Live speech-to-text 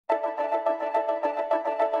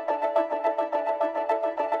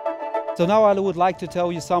So now I would like to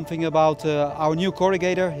tell you something about our new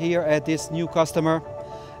corrugator here at this new customer.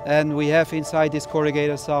 And we have inside this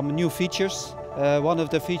corrugator some new features. One of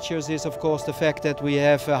the features is of course the fact that we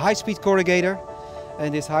have a high-speed corrugator.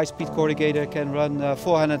 And this high-speed corrugator can run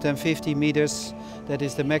 450 meters. That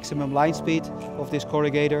is the maximum line speed of this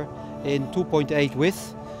corrugator in 2.8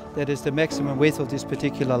 width. That is the maximum width of this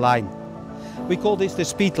particular line. We call this the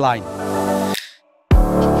speed line.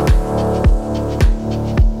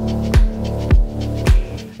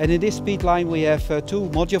 And in this speed line we have two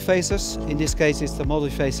module phasers. In this case it's the module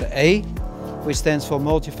phaser A, which stands for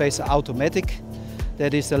module phaser automatic.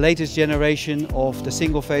 That is the latest generation of the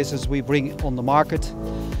single phasers we bring on the market.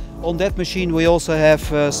 On that machine we also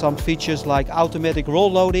have some features like automatic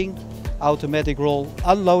roll loading, automatic roll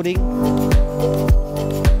unloading.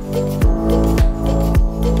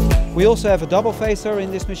 We also have a double phaser in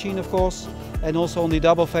this machine of course. And also on the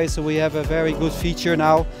double phaser we have a very good feature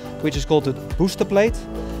now, which is called the booster plate.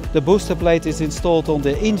 The booster plate is installed on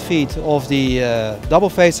the infeed of the double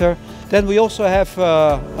phaser. Then we also have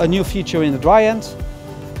a new feature in the dry end.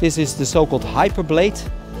 This is the so-called hyperblade.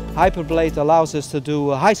 Hyperblade allows us to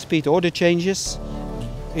do high-speed order changes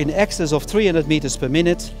in excess of 300 meters per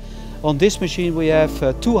minute. On this machine we have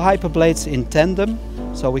two hyperblades in tandem.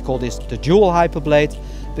 So we call this the dual hyperblade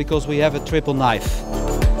because we have a triple knife.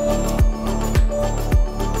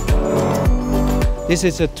 This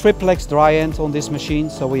is a triplex dry end on this machine,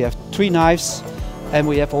 so we have 3 knives and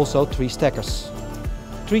we have also 3 stackers.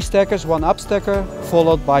 3 stackers, 1 up stacker,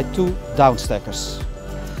 followed by 2 down stackers.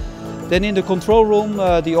 Then in the control room,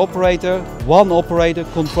 one operator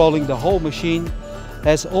controlling the whole machine,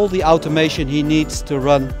 has all the automation he needs to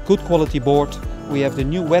run good quality board. We have the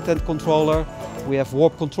new wet end controller, we have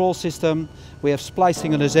warp control system, we have splice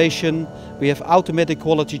synchronization, we have automatic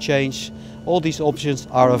quality change. All these options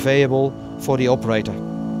are available for the operator.